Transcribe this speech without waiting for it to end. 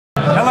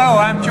Hello,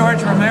 I'm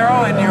George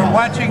Romero, and you're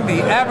watching the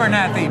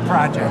Abernathy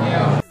Project.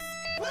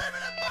 Put him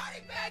in a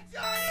body bag,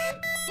 Johnny!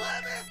 Put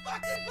him in a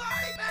fucking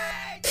body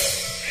bag!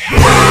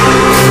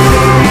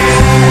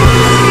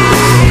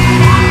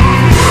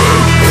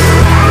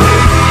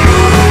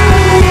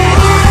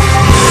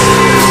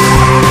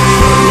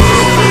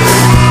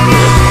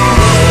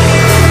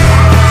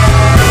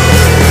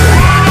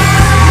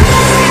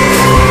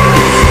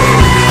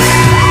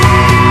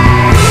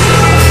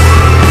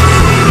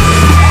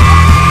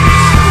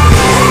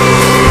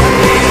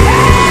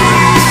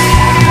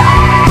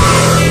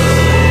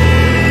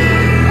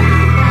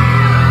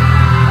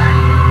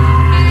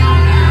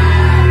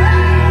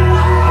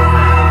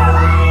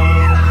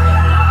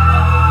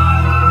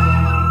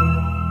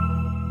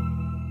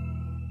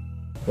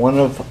 One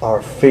of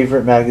our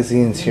favorite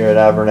magazines here at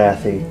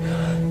Abernathy.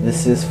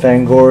 This is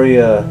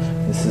Fangoria.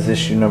 This is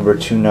issue number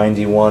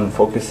 291,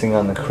 focusing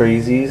on the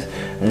crazies.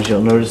 And as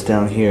you'll notice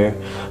down here,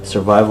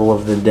 Survival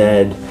of the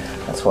Dead.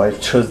 That's why I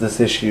chose this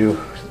issue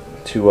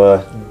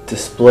to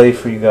display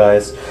for you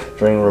guys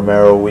during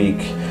Romero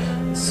week.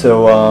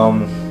 So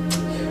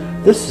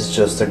this is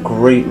just a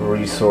great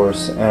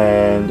resource,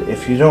 and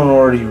if you don't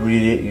already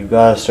read it, you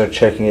gotta start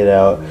checking it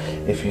out.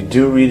 If you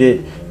do read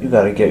it, you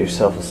gotta get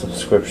yourself a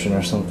subscription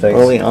or something.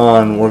 Early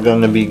on, we're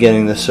gonna be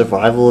getting the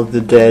Survival of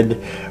the Dead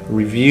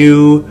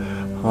review,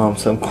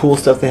 some cool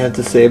stuff they have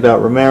to say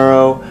about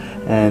Romero,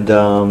 and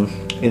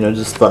you know,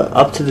 just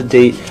up to the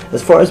date.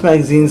 As far as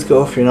magazines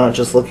go, if you're not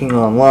just looking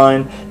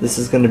online, this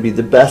is going to be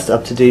the best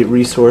up-to-date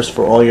resource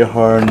for all your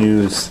horror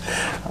news.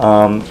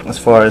 As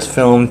far as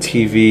film,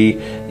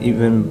 TV,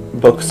 even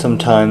books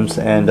sometimes,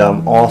 and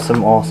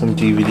awesome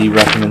DVD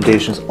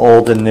recommendations,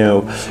 old and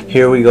new.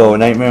 Here we go,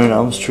 Nightmare on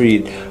Elm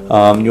Street.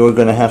 You're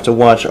going to have to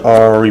watch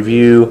our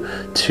review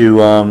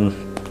to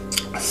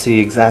see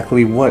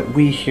exactly what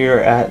we here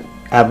at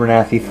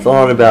Abernathy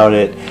thought about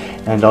it,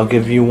 and I'll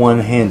give you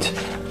one hint.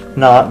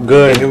 Not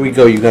good. Here we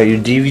go, you got your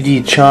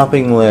DVD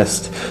chopping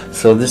list.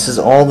 So this is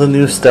all the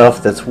new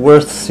stuff that's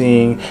worth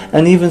seeing,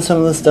 and even some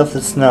of the stuff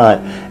that's not.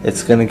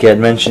 It's going to get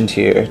mentioned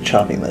here,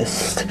 chopping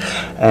list.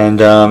 And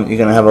you're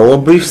going to have a little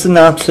brief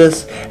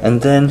synopsis,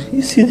 and then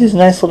you see these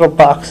nice little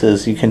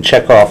boxes you can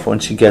check off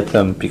once you get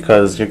them,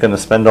 because you're going to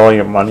spend all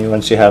your money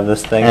once you have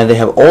this thing. And they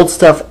have old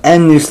stuff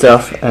and new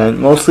stuff, and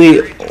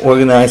mostly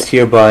organized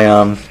here by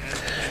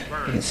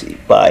you can see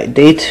by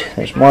date.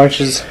 There's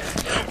March's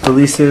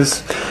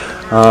releases.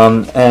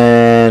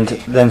 And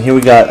then here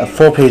we got a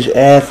full-page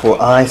ad for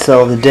I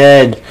Sell the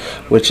Dead,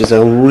 which is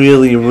a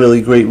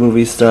really great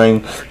movie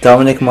starring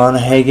Dominic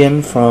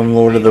Monaghan from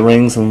Lord of the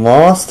Rings and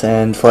Lost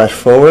and Flash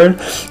Forward,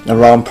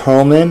 and Ron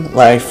Perlman,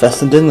 Larry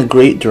Fessenden, the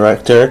great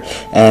director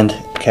and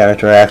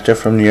character actor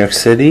from New York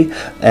City,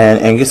 and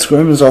Angus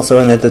Scrimm is also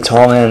in it, the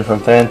tall man from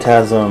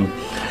Phantasm.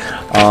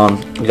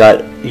 You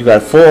got a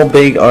full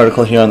big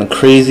article here on the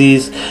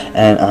crazies,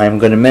 and I'm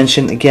going to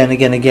mention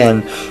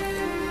again.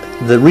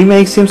 The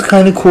remake seems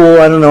kind of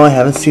cool. I don't know, I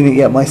haven't seen it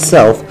yet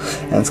myself,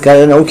 and it's got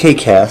an okay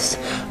cast,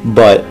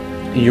 but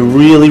you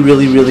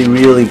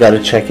really got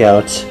to check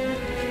out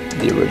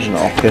the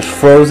original. Here's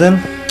Frozen.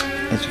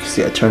 As you can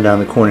see, I turned down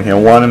the corner here. I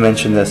want to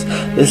mention this.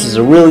 This is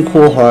a really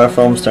cool horror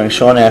film starring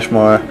Shawn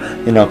Ashmore,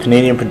 you know,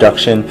 Canadian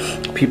production.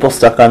 People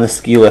stuck on the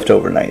ski lift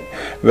overnight.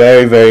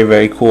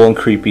 Very cool and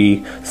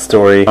creepy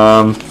story.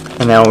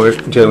 And now we're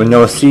dealing with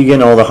Noah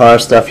Segan, all the horror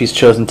stuff he's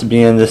chosen to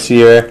be in this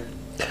year.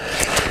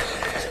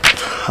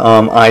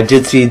 I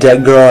did see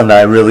Dead Girl, and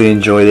I really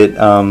enjoyed it.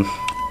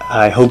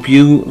 I hope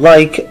you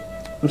like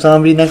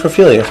zombie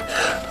necrophilia.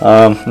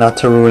 Not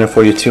to ruin it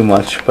for you too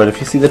much, but if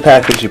you see the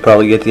package, you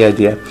probably get the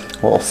idea.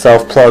 A little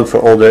self-plug for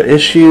older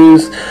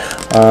issues,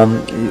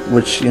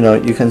 which, you know,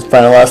 you can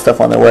find a lot of stuff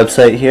on their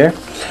website here.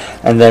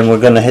 And then we're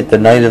going to hit the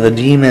Night of the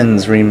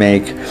Demons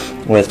remake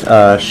with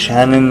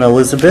Shannon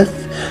Elizabeth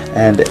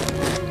and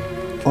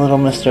little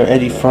Mr.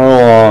 Eddie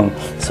Furlong.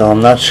 So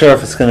I'm not sure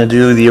if it's going to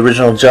do the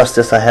original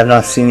justice. I have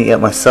not seen it yet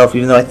myself,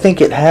 even though I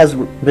think it has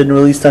been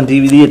released on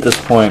DVD at this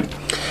point.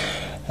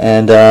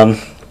 And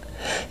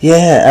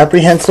yeah,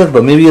 apprehensive,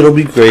 but maybe it'll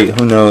be great.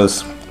 Who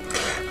knows?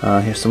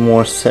 Here's some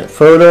more set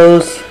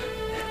photos,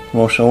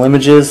 promotional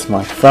images,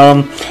 my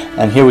thumb,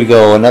 and here we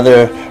go,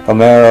 another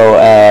Romero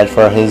ad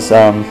for his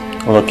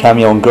little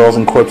cameo in Girls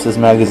and Corpses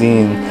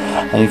magazine.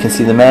 And you can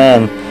see the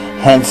man,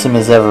 handsome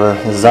as ever,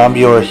 a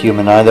zombie or a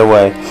human, either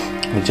way.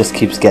 It just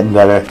keeps getting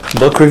better.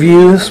 Book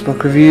reviews,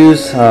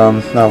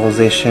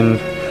 novelization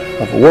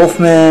of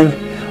Wolfman,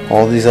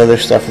 all these other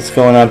stuff that's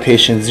going on.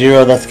 Patient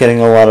Zero, that's getting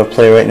a lot of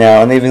play right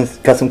now. And they even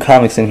got some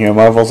comics in here.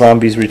 Marvel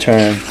Zombies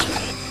Return.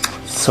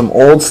 Some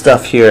old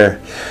stuff here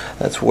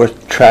that's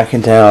worth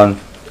tracking down.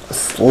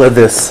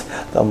 Slithis,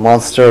 the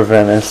Monster of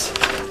Venice.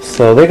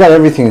 So they got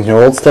everything in here.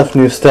 Old stuff,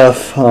 new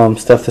stuff,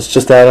 stuff that's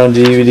just out on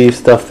DVD,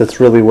 stuff that's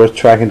really worth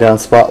tracking down,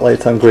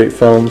 spotlights on great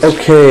films.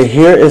 Okay,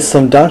 here is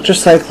some Dr.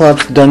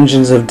 Cyclops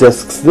Dungeons of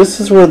Discs. This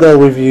is where they'll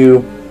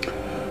review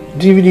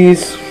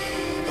DVDs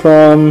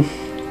from,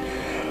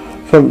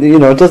 you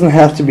know, it doesn't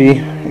have to be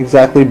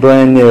exactly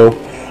brand new.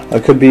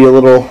 It could be a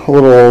little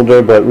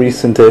older, but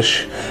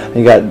recent-ish.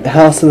 You got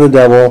House of the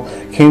Devil,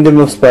 Kingdom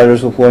of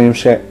Spiders with William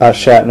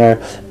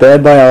Shatner,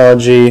 Bad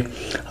Biology,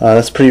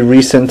 that's pretty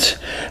recent,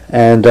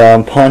 and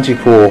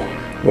Pontypool,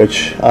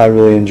 which I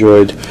really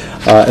enjoyed.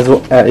 As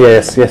well,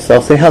 yes,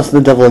 I'll say House of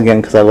the Devil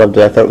again because I loved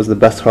it. I thought it was the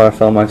best horror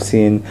film I've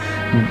seen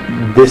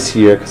this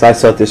year, because I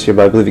saw it this year,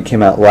 but I believe it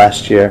came out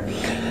last year.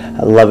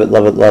 I love it.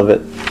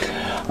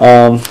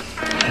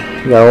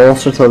 You got all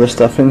sorts of other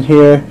stuff in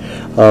here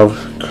of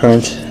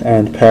current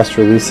and past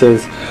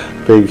releases.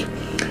 Big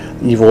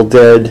Evil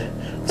Dead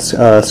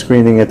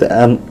screening at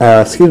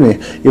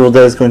the Evil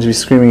Dead is going to be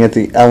screening at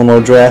the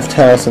Alamo Draft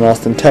House in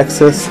Austin,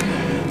 Texas.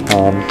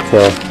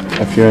 So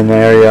if you're in the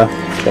area,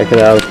 check it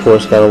out. Of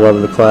course, gotta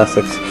love the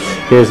classics.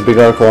 Here's a big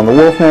article on the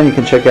Wolfman. You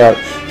can check out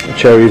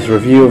Cherry's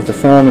review of the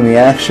film and the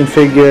action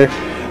figure.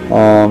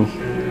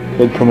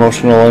 Big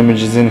promotional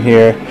images in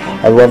here.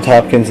 I loved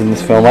Hopkins in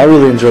this film. I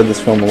really enjoyed this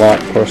film a lot,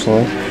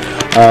 personally.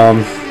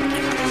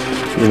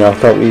 You know,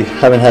 thought we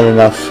haven't had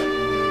enough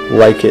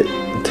like it,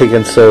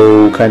 taken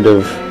so kind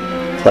of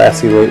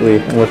classy lately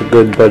and with a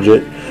good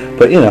budget.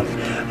 But you know,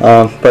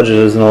 budget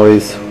isn't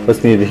always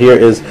what's needed. Here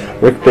is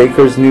Rick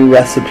Baker's new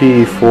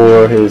recipe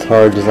for his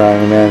horror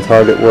design. The man's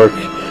hard at work.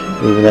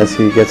 Even as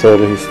he gets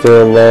older, he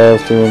still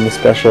loves doing the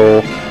special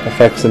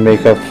effects and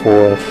makeup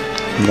for,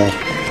 you know,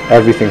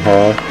 everything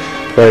horror.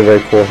 Very, very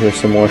cool. Here's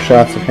some more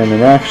shots of him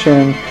in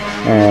action.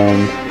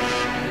 And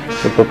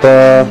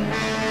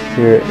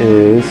here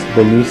is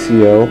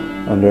Benicio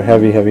under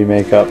heavy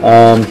makeup.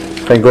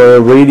 Fangoria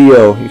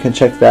Radio, you can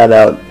check that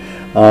out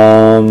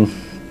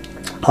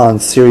on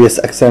Sirius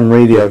XM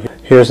Radio.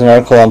 Here's an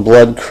article on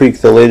Blood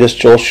Creek, the latest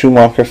Joel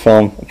Schumacher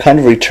film. Kind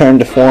of return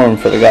to form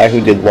for the guy who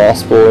did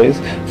Lost Boys,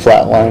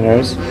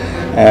 Flatliners,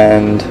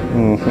 and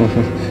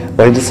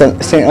well, he did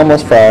St.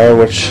 Elmo's Fire,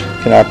 which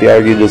cannot be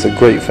argued is a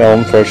great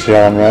film for its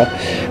genre.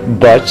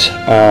 But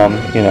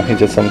you know, he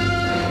did some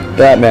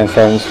Batman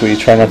films we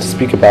try not to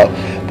speak about.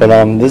 But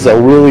this is a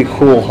really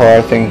cool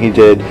horror thing he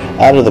did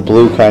out of the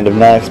blue, kind of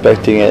not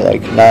expecting it,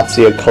 like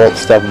Nazi occult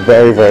stuff.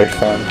 Very, very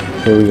fun.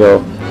 Here we go.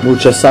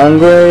 Mucha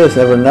Sangre is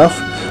Never Enough.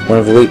 One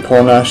of late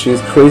Paul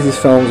Nashi's craziest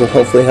films will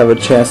hopefully have a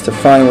chance to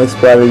finally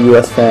splatter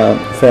U.S.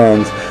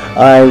 fans.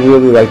 I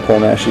really like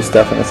Paul Nashi's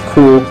stuff, and it's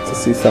cool to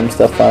see some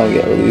stuff finally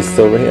get released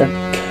over here.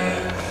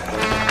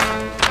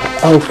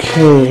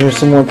 Okay, here's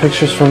some more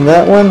pictures from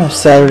that one.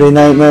 Saturday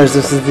Nightmares,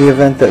 this is the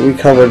event that we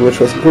covered, which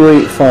was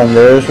great fun.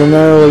 There's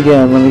Romero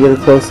again, let me get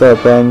a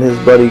close-up, and his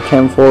buddy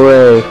Ken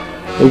Foray,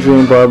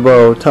 Adrienne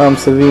Barbeau, Tom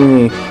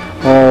Savini,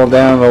 all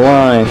down the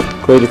line.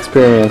 Great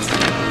experience.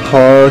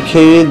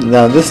 Horrorcade,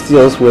 now this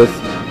deals with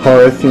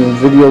horror-themed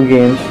video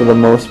games for the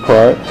most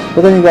part,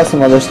 but then you got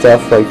some other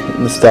stuff like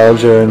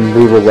Nostalgia and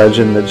Brutal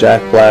Legend, the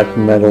Jack Black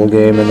metal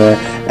game in there.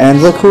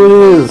 And look who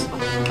it is!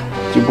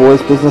 Du Bois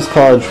Business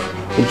College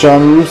with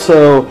John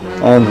Russo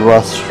and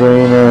Russ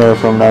Strainer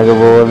from Night of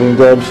the Living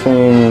Dead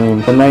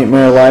fame. The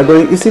Nightmare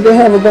Library. You see, they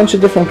have a bunch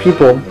of different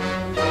people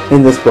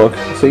in this book,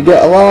 so you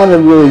get a lot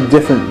of really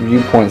different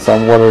viewpoints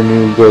on what are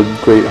new, good,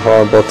 great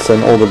horror books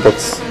and older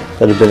books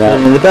that have been out.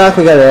 And in the back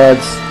we got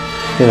ads,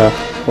 you know.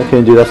 What can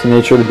you do? That's the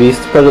nature of the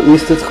beast, but at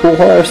least it's cool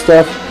horror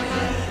stuff.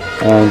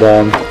 And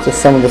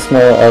just some of the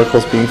smaller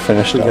articles being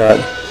finished. We got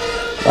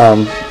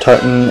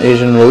Tartan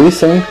Asian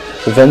releasing.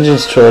 The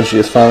Vengeance trilogy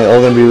is finally all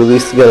going to be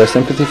released together.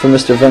 Sympathy for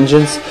Mr.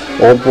 Vengeance,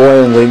 Old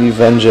Boy, and Lady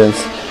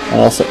Vengeance,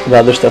 and also the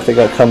other stuff they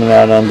got coming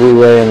out on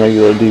Blu-ray and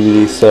regular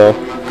DVD. So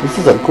this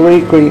is a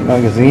great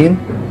magazine.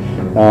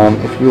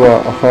 If you are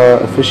a horror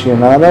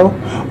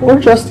aficionado, or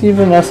just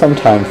even a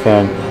sometime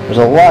fan, there's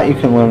a lot you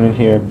can learn in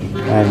here,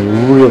 and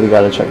you really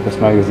got to check this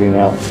magazine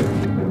out.